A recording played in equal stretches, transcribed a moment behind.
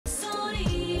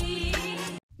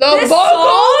The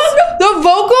vocals? The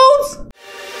vocals?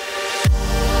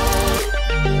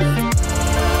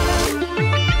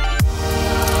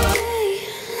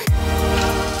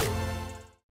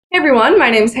 Hey everyone, my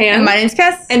name's Han. And my name's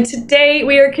Kess. And today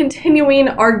we are continuing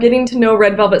our Getting to Know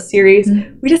Red Velvet series.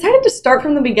 We decided to start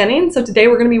from the beginning, so today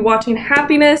we're going to be watching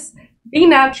Happiness, Be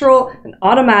Natural, and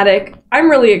Automatic.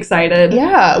 I'm really excited.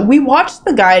 Yeah, we watched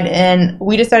the guide and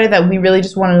we decided that we really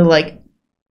just wanted to like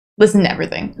listen to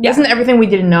everything. Yeah. Listen to everything we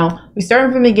didn't know. We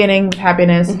started from the beginning with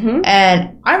Happiness,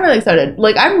 and I'm really excited.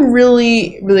 Like, I'm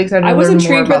really, really excited. I was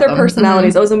intrigued by their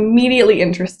personalities. Mm-hmm. I was immediately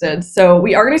interested. So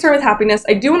we are going to start with Happiness.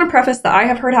 I do want to preface that I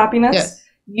have heard Happiness. Yes.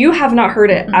 You have not heard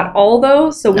it at all,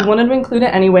 though, so we wanted to include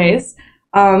it anyways.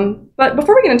 But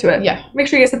before we get into it, make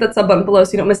sure you guys hit that sub button below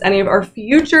so you don't miss any of our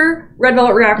future Red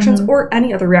Velvet reactions or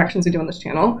any other reactions we do on this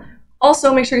channel.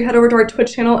 Also, make sure you head over to our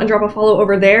Twitch channel and drop a follow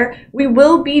over there. We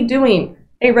will be doing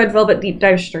a Red Velvet deep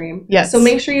dive stream. Yes. So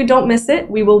make sure you don't miss it.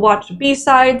 We will watch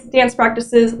B-sides, dance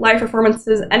practices, live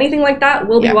performances, anything like that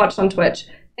will be watched on Twitch.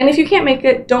 And if you can't make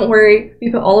it, don't worry.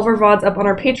 We put all of our VODs up on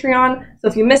our Patreon. So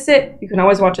if you miss it, you can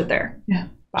always watch it there. Yeah.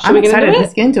 I'm excited.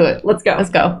 Let's get into it. Let's go.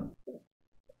 Let's go.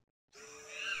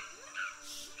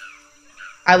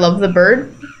 I love the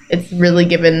bird. It's really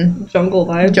given jungle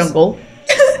vibes. Jungle.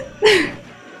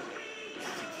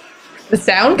 The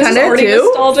sound kind of already too.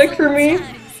 Nostalgic for me.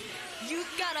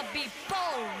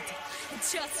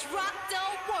 Just rock the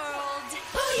world.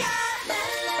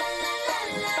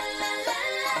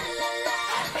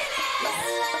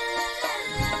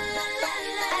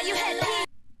 Are you happy?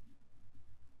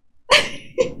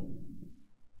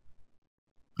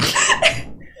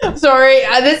 Sorry,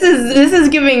 this is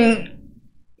giving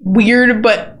weird,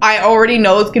 but I already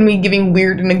know it's gonna be giving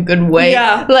weird in a good way.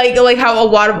 Yeah, like how a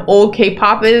lot of old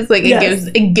K-pop is. Like it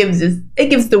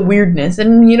gives the weirdness,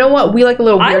 and you know what? We like a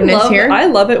little weirdness here. I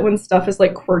love it when stuff is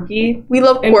like quirky. We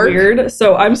love and quirk. Weird.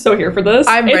 So I'm so here for this.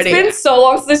 I'm ready. It's been so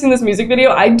long since I've seen this music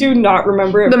video. I do not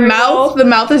remember it. The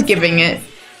mouth is giving it.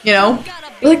 You know,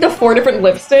 like the 4 different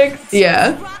lipsticks.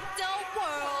 Yeah.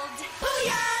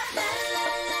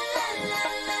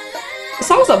 The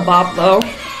song's a bop though.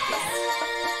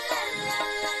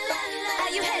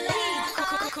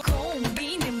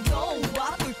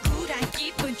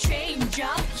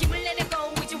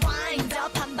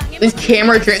 These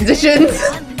camera transitions.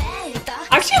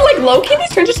 Actually, like low-key,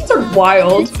 these transitions are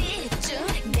wild.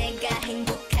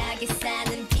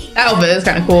 That outfit is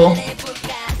kind of cool.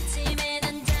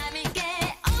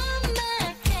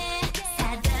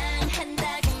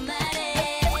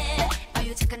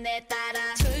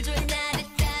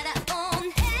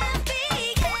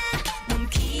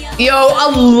 Yo, a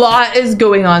lot is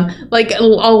going on. Like, a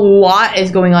lot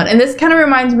is going on. And this kind of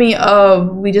reminds me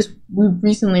of, we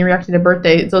recently reacted to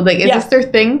Birthday. So, like, is this their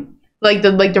thing? Like,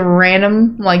 the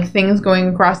random, like, things going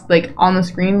across, like, on the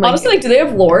screen? Like, honestly, like, do they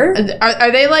have lore?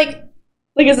 Are they, like...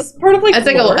 Like, is this part of, like, is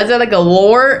there, like, a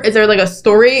lore? Is there, like, a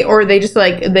story? Or are they just,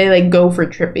 like, go for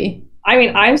trippy? I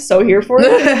mean, I'm so here for it.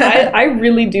 I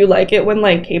really do like it when,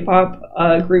 like, K-pop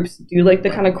groups do, like, the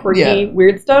kind of quirky,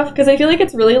 weird stuff. Because I feel like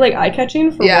it's really, like,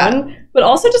 eye-catching for one. But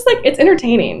also just, like, it's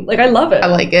entertaining. Like, I love it. I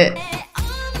like it.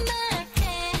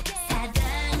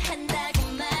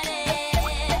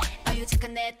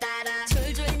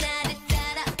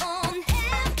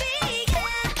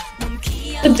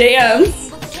 The dance.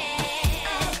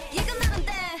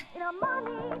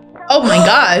 Oh my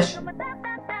gosh.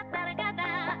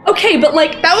 Okay, but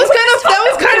like that was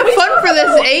kind of fun for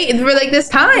this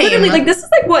time. Literally, like this is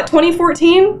like what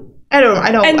 2014. I don't.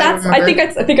 And that's I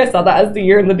think I saw that as the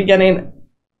year in the beginning.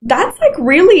 That's like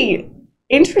really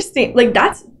interesting. Like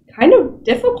that's kind of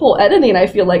difficult editing. I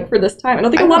feel like for this time. I don't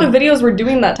think a lot of videos were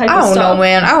doing that type of stuff.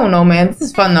 I don't know, man. This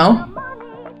is fun though.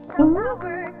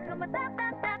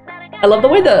 I love the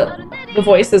way the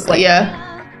voice is like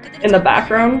in the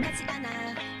background.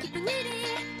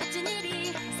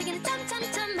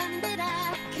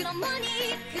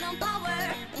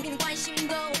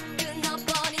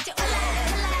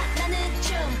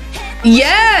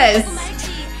 Yes!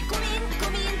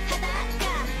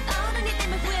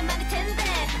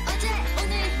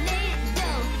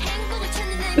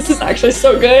 This is actually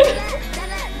so good.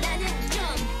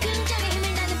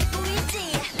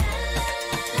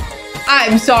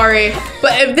 I'm sorry,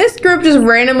 but if this group just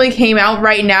randomly came out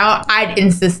right now, I'd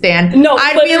insta-stan. No,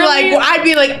 I'd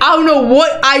be like, I don't know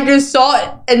what I just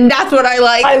saw, and that's what I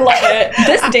like. I love it.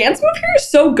 This dance move here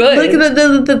is so good. Like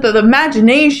the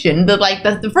imagination,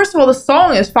 the first of all, the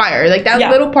song is fire. Like that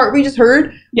little part we just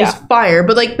heard was fire,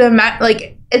 but like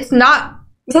it's not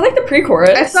Was that like the pre-chorus?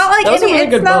 It's not like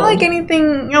like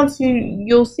anything else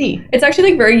you'll see. It's actually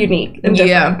like very unique and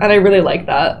different, and I really like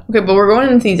that. Okay, but we're going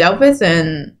into these outfits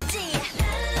and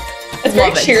it's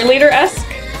very cheerleader-esque.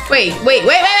 Wait.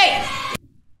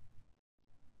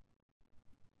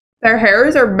 Their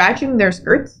hairs are matching their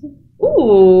skirts.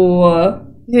 Ooh.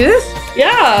 See this?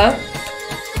 Yeah.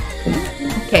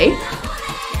 Okay.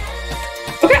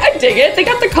 Okay, I dig it. They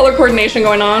got the color coordination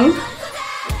going on.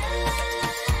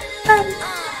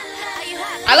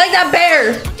 I like that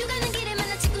bear.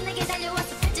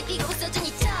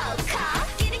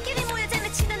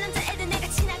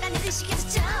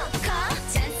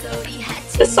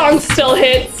 This song still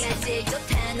hits.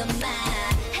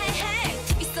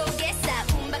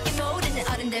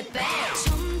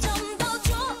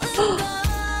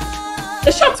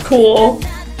 This shot's cool.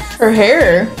 Her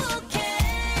hair.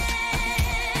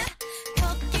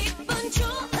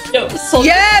 Yo,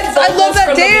 yes, I love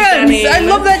that dance. I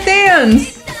love that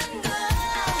dance.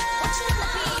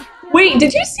 Wait,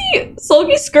 did you see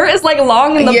Seulgi's skirt is like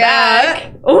long in the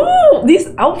back? Ooh, these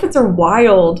outfits are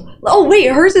wild. Oh wait,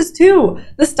 hers is too.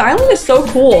 The styling is so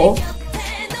cool.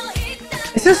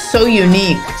 This is so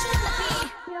unique.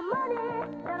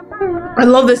 I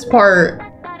love this part.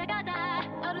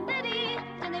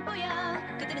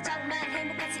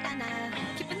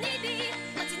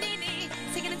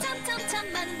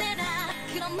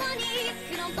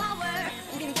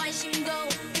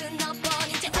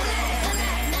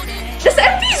 This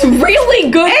MV's really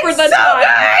good for the time.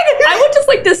 I would just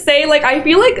like to say, like, I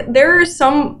feel like there are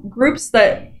some groups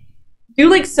that do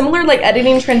like similar like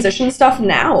editing transition stuff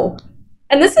now,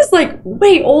 and this is like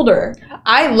way older.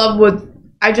 I love like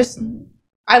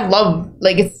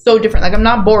it's so different. Like I'm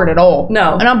not bored at all.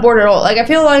 No, I'm not bored at all. Like I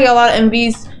feel like a lot of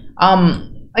MVs,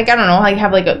 like I don't know, like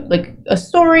have like a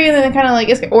story and then it kind of like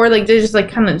or like they just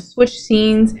like kind of switch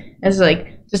scenes and it's like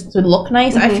just to look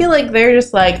nice. I feel like they're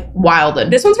just like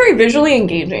wilded. This one's very visually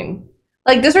engaging.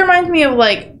 Like this reminds me of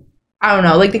like I don't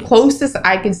know, like the closest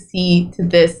I could see to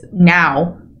this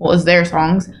now was their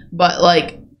songs, but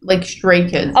like Stray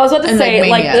Kids. I was about to say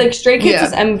like Stray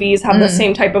Kids' MVs have the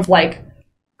same type of like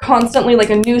constantly like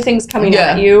a new thing's coming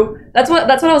at you. That's what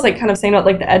I was like kind of saying about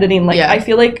like the editing. Like I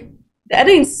feel like the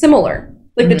editing's similar,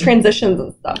 like the transitions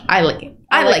and stuff. I like it.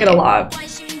 I like it a lot.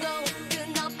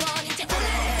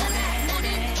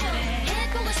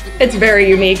 It's very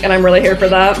unique, and I'm really here for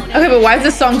that. Okay, but why is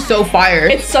this song so fire?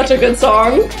 It's such a good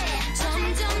song.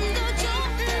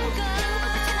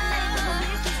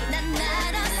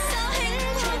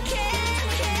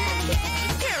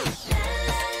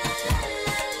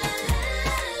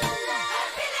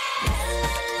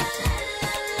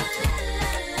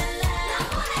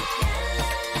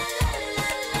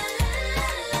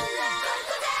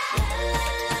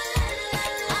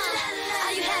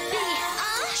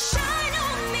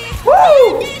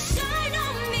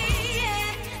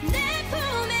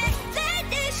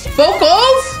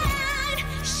 Vocals?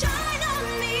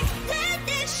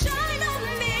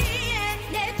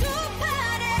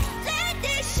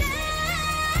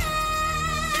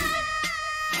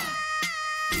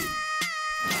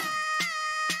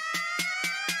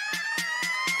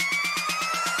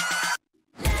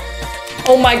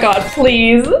 Oh my god,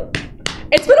 please.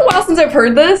 It's been a while since I've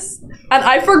heard this, and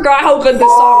I forgot how good this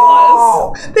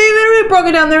song was. They literally broke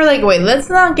it down. They were like, wait, let's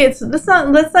be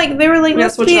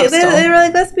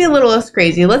a little less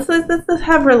crazy. Let's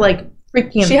have her like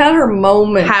freaking. She had her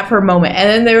moment. And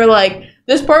then they were like,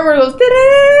 this part where it goes,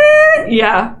 da-da-da-da.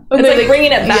 Yeah. It's like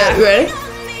bringing it back. Yeah, ready?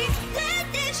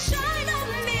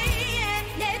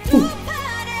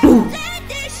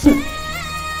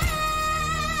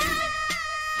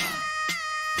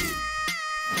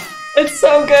 It's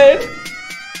so good.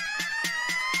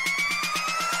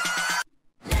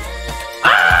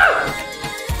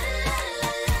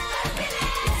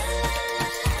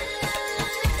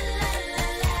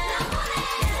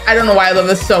 I don't know why I love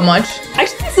this so much.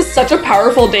 Actually, this is such a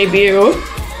powerful debut.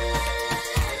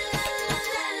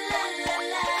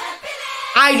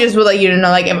 I just would like you to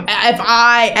know, like, if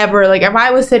I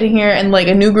was sitting here and like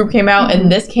a new group came out and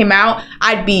this came out,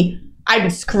 I'd be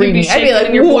screaming. I'd be like,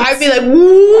 what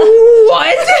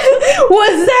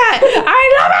was that?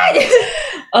 I love it.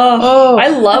 I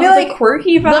love the like,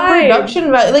 quirky vibe. The production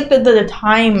vibe, like the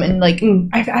time and like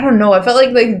I don't know. I felt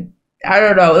like I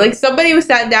don't know, like somebody was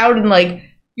sat down and like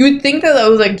you would think that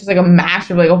was like just like a mash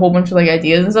of like a whole bunch of like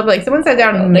ideas and stuff. Like someone sat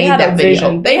down and made that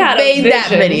video. They made that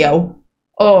video.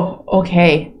 Oh,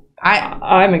 okay.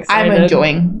 I'm excited.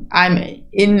 I'm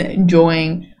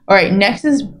enjoying. All right, next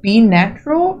is Be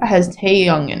Natural. It has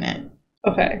Taeyoung in it.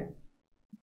 Okay.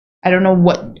 I don't know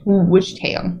which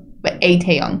Taeyoung, but a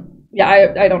Taeyoung.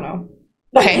 Yeah, I don't know.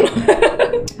 Okay.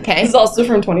 Okay. This is also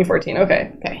from 2014.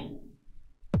 Okay. Okay.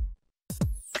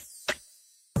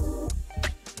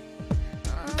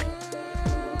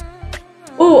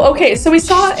 Oh, okay. So we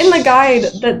saw in the guide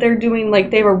that they're doing like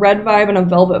they have a red vibe and a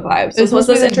velvet vibe. So this was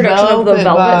this introduction of the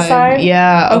velvet side.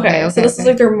 Yeah. Okay. So this is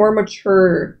like their more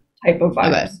mature type of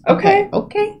vibes. Okay.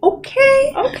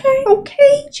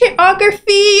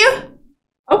 Geography.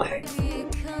 Okay.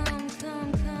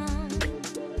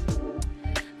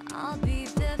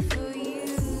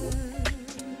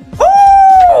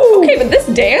 Oh. Okay, but this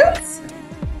dance?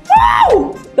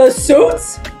 Wow! The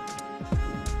suits?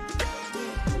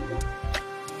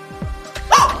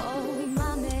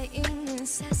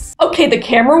 Okay, the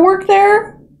camera work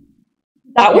there?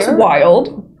 That was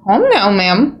wild. Calm down,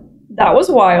 ma'am. That was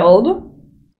wild.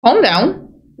 Calm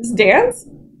down. This dance?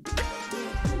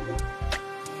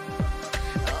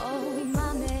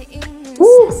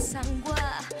 Ooh.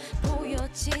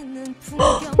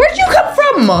 Where'd you come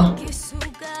from?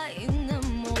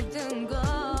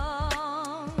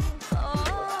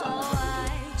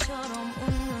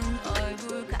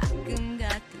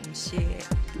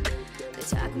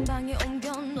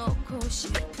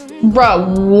 Bruh,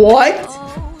 what?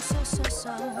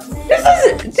 This is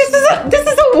a 180. This is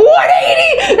a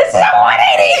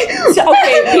 180.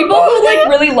 Okay, people who like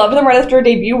really loved them right after their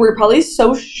debut were probably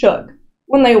so shook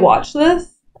when they watched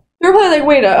this. They were probably like,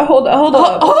 wait, hold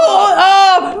up.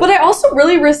 But I also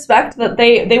really respect that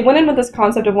they went in with this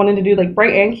concept of wanting to do like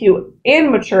bright and cute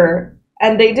and mature,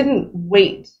 and they didn't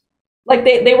wait. Like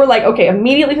they were like, okay,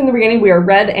 immediately from the beginning, we are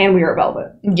red and we are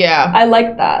velvet. Yeah. I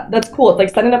like that. That's cool. It's like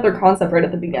setting up their concept right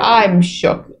at the beginning. I'm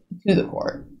shook to the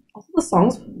core. Also, the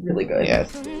song's really good.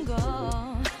 Yes.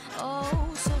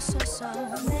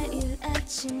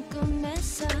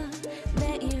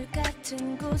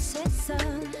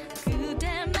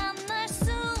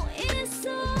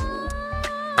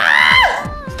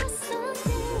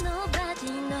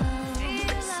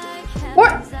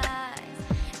 What?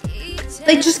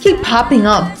 They just keep popping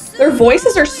up. Their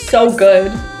voices are so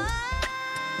good.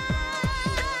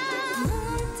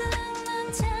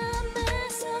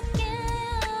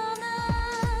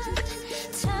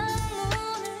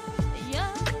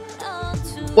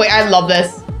 Wait, I love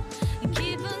this.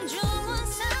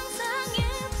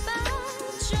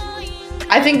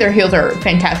 I think their heels are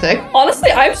fantastic.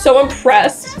 Honestly, I'm so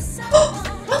impressed.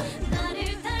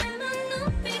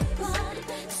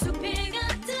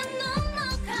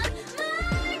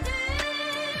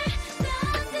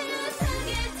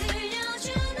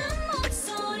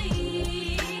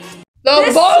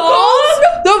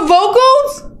 The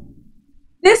vocals?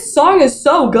 This song is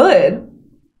so good.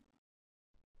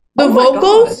 The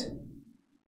vocals?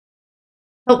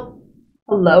 Oh.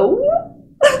 Hello?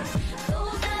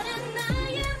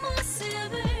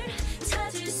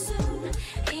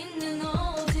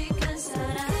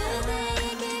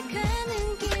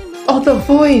 Oh, the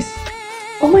voice.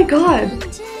 Oh my god.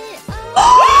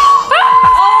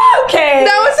 Okay.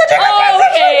 That was such a good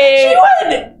transition. She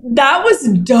won. That was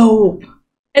dope.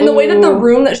 And the way that the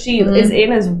room that she is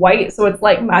in is white, so it's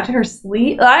like matching her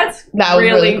sleeve. That was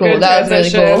really cool. Good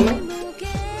transition. That was really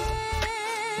cool.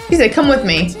 He said, "Come with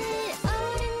me."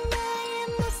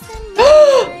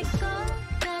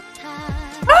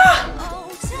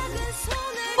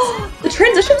 The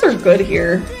transitions are good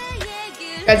here.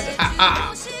 Guys,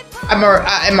 I'm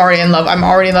already in love. I'm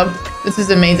already in love. This is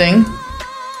amazing.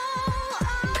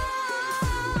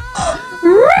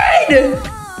 Red!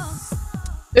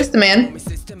 There's the man.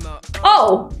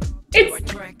 Oh! It's...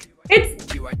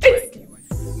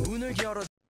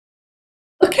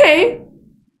 Okay.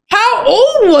 How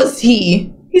old was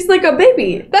he? He's like a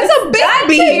baby. That's a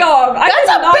baby! That's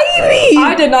a baby!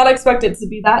 I did not expect it to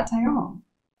be that young.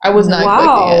 I was not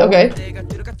expecting it. Okay.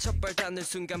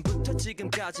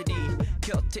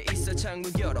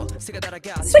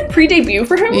 It's like pre-debut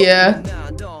for him? Yeah.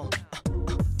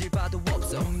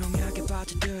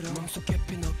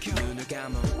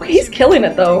 He's killing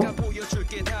it though.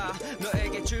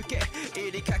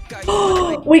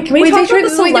 Wait, can we talk about the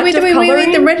selective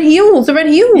coloring? The red heels. The red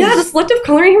heels. Yeah, the selective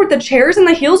coloring here with the chairs and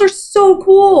the heels are so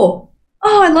cool.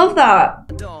 Oh, I love that.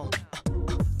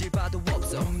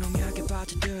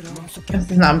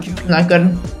 This is not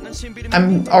good.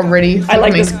 I'm already. I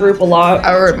like this group a lot.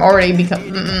 I'm already become.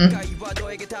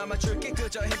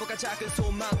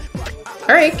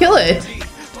 All right, kill it.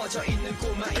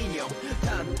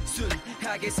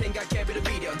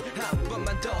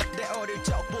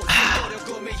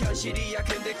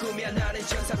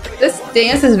 This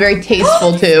dance is very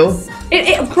tasteful too.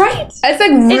 Right? It's like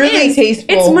really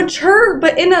tasteful. It's mature,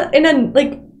 but in a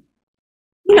like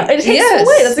you know, it takes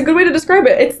away. That's a good way to describe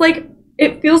it. It's like,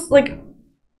 it feels like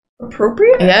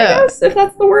appropriate, I guess, if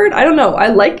that's the word. I don't know. I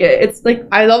like it. It's like,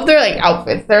 I love their like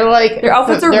outfits. Their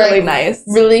outfits are really like, nice.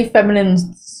 Really feminine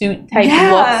suit type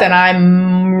looks, and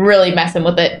I'm really messing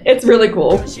with it. It's really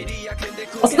cool.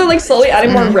 Also, they're like slowly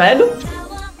adding more red.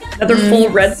 That they're full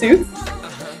red suits.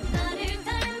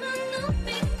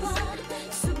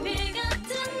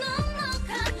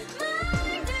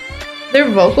 Their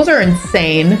vocals are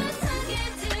insane.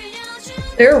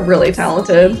 They're really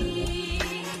talented.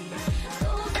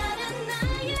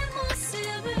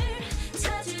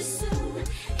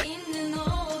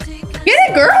 Get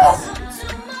it, girls!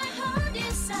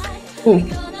 Ooh.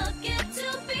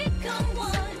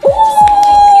 Ooh,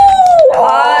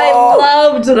 I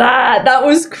loved that. That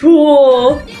was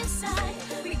cool.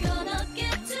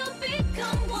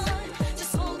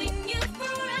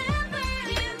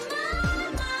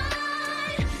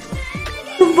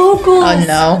 The vocals. Oh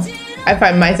no. I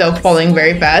find myself falling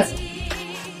very fast.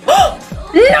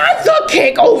 Not the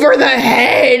kick over the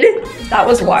head! That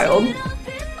was wild.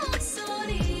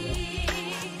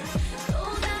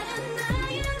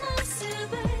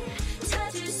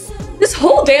 This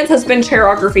whole dance has been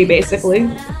choreography, basically.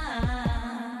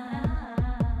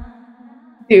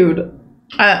 Dude.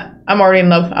 I'm already in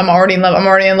love. I'm already in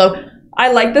love.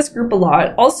 I like this group a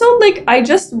lot. Also, like, I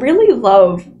just really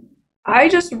love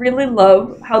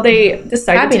how they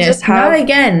decided to just have... Not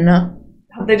again.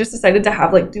 How they just decided to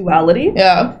have, like, duality.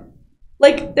 Yeah.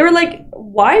 Like, they were like,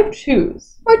 why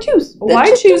choose? Why choose?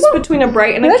 Why choose between a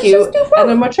bright and a cute and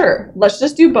a mature? Let's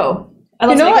just do both. And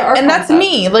you know what? And that's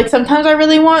me. Like, sometimes I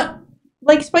really want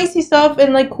like spicy stuff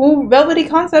and like cool velvety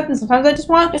concept, and sometimes I just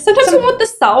want. Sometimes you want the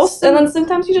sauce, and then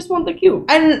sometimes you just want the cute.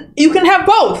 And you can have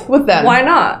both with them. Why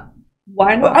not?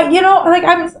 Why not? You know, like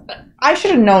I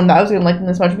should have known that I was gonna like them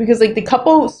this much, because like the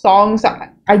couple songs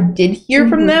that I did hear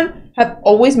from them have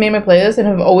always made my playlist and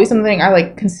have always something I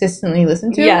like consistently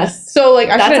listen to. Yes. So like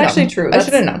that's actually true. I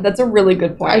should have known. That's a really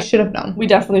good point. I should have known. We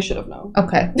definitely should have known.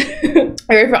 Okay. Are you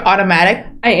ready for automatic?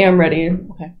 I am ready.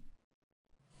 Okay.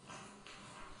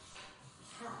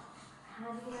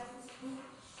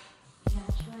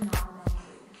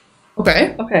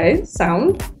 Okay. Okay.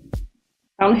 Sound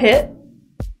hit.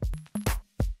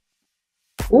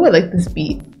 Ooh, I like this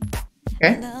beat.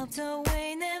 Okay.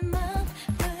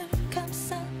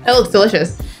 That looks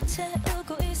delicious.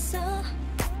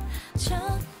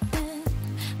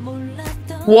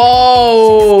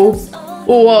 Whoa.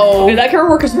 Whoa. Okay, that camera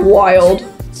work is wild.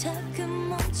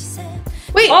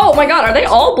 Wait. Oh my god, are they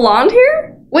all blonde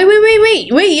here? Wait,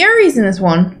 Yuri's in this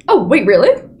one. Oh, wait,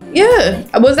 really? Yeah.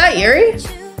 Was that Yuri?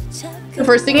 The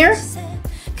first singer?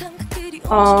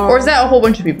 Or is that a whole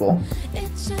bunch of people?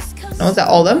 No, is that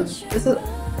all of them?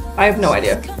 I have no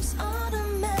idea.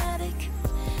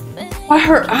 Why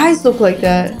her eyes look like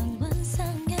that?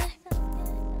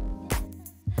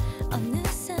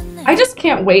 I just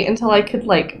can't wait until I could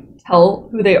like tell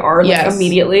who they are like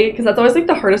immediately, because that's always like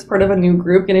the hardest part of a new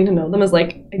group, getting to know them, is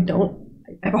like I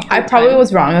have a hard time. Probably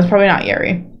was wrong. That's probably not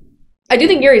Yuri. I do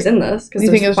think Yuri's in this, because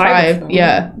you think it was five?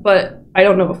 Yeah, but I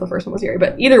don't know if the first one was Yuri.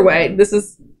 But either way, this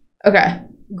is okay.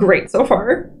 Great so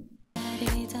far.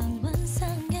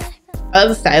 I love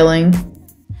the styling.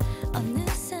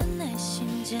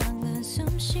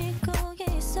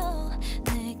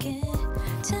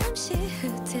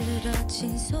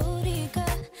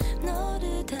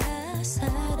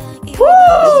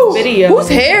 Woo! Video. Whose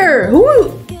hair?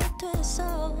 Who?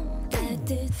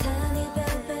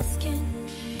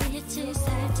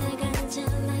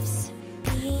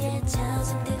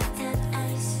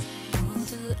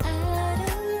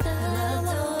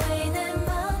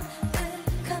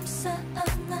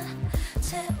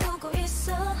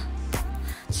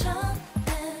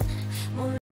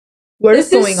 What is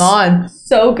going on?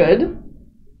 So good.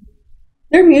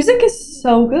 Their music is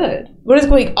so good. What is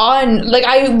going on? Like,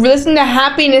 I listened to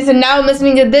Happiness and now I'm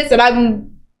listening to this, and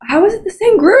how is it the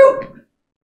same group?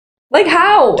 Like,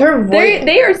 how?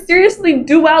 They are seriously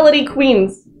duality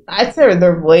queens. I'd say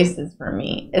their voices for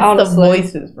me. It's honestly the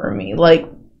voices for me. Like,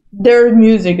 their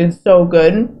music is so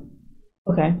good.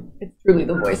 Okay. It's truly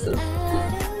the voices.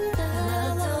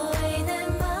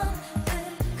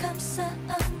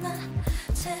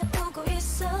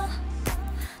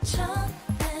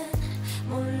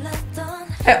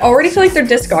 I already feel like their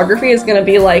discography is gonna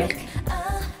be like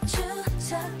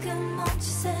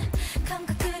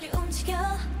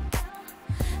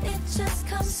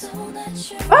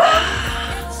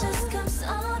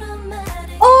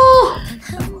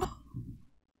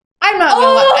I'm not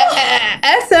gonna lie.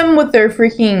 SM with their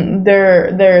freaking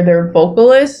their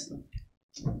vocalists.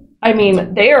 I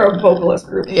mean, they are a vocalist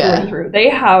group through and through. They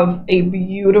have a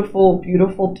beautiful,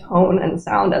 beautiful tone and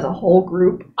sound as a whole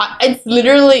group. It's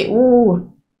literally,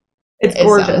 ooh. It's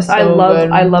gorgeous. I love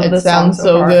this song. It sounds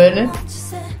so good.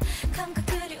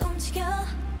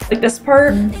 Like this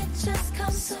part.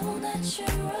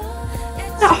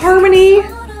 That harmony.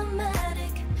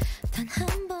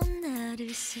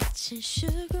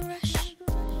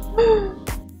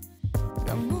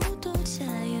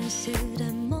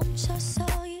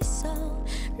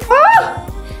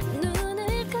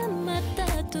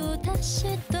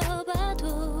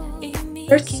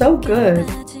 They're so good.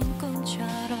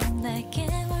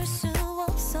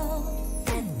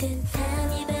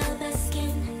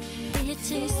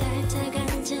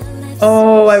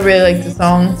 Oh, I really like the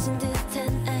song.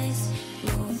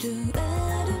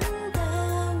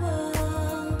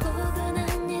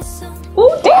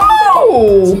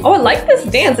 Ooh, oh, I like this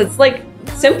dance. It's like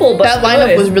simple, but that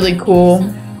lineup was really cool.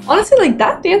 Honestly, like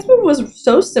that dance move was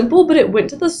so simple, but it went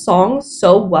to the song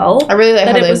so well. I really like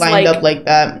how they lined up like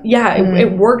that. Yeah,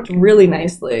 it worked really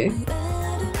nicely.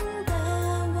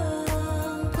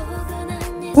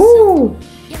 Ooh,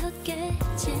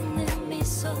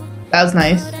 that was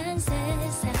nice.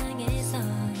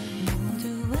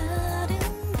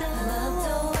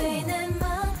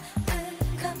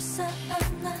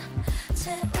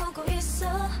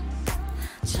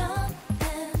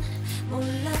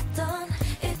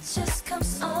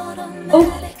 Oh.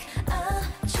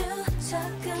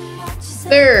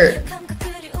 There.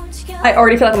 I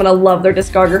already feel like I'm gonna love their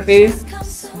discography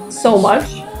so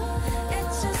much.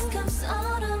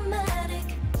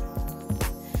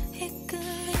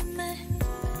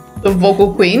 The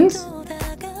vocal queens.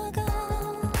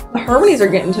 The harmonies are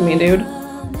getting to me, dude.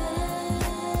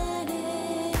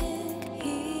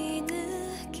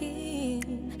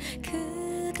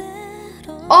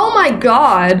 Oh my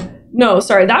god. No,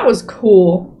 sorry, that was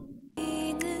cool.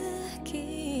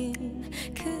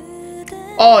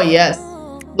 Oh, yes.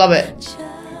 Love it.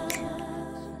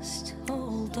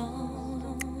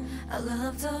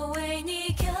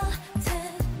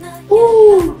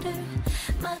 Ooh.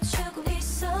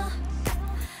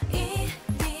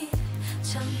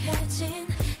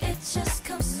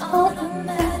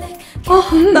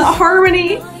 Oh, the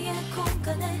harmony.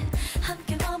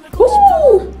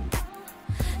 Ooh.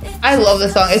 I love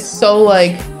this song. It's so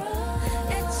like...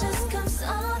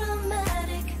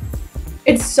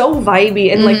 It's so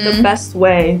vibey in like the best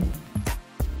way.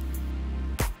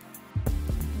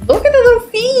 Look at the little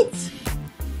feet.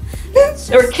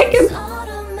 They were kicking.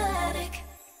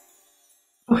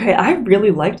 Okay, I really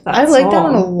liked that. I liked that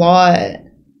one a lot.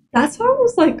 That song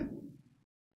was like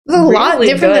it's a lot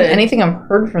different than anything I've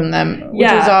heard from them. Which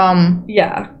is kind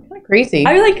of crazy.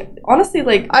 I like honestly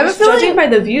like I was judging by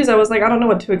the views. I was like, I don't know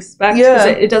what to expect because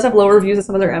it does have lower views than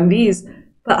some of their MVs.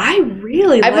 But I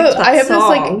really liked that song. I have this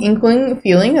like inkling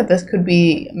feeling that this could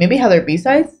be maybe how their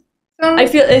B-sides sound. I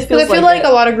feel like a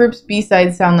lot of groups'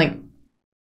 B-sides sound like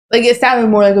it sounded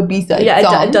more like a B-side.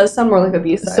 Yeah, it does sound more like a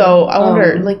B-side. So I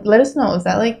wonder, let us know. Is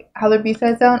that like how their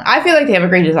B-sides sound? I feel like they have a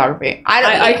great discography.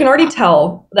 I can already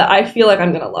tell that I feel like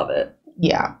I'm gonna love it.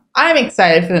 Yeah. I'm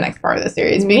excited for the next part of the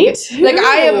series. Me too. Like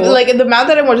I am like the amount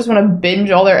that I just want to binge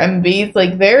all their MVs.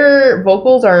 Like their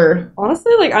vocals are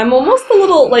honestly like I'm almost a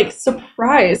little like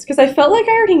surprised because I felt like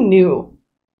I already knew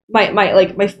my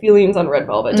feelings on Red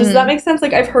Velvet. Does that make sense?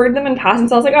 Like I've heard them in passing,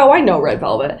 so I was like, oh, I know Red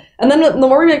Velvet. And then the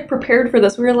more we like prepared for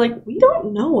this, we were like, we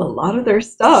don't know a lot of their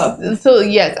stuff. So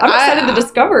yes, I'm excited to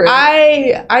discover it.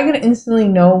 I can instantly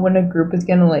know when a group is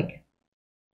gonna like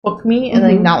hook me and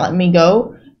like not let me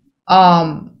go.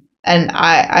 And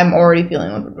I'm already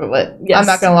feeling it. Yes, I'm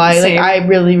not gonna lie. Same. Like I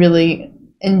really, really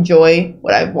enjoy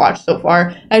what I've watched so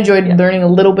far. I enjoyed learning a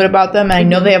little bit about them, and I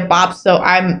know they have bops. So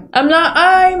I'm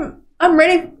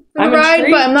ready for the ride,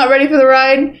 intrigued. But I'm not ready for the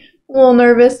ride. A little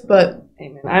nervous, but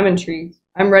I'm intrigued.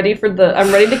 I'm ready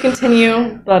to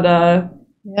continue. But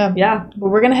yeah. But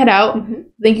we're gonna head out.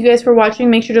 Thank you guys for watching.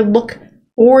 Make sure to look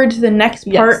forward to the next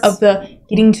part of the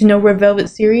Getting to Know Red Velvet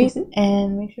series,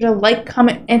 and make sure to like,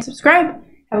 comment, and subscribe.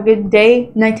 Have a good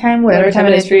day, nighttime, whatever time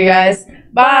it is for you guys.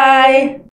 Bye!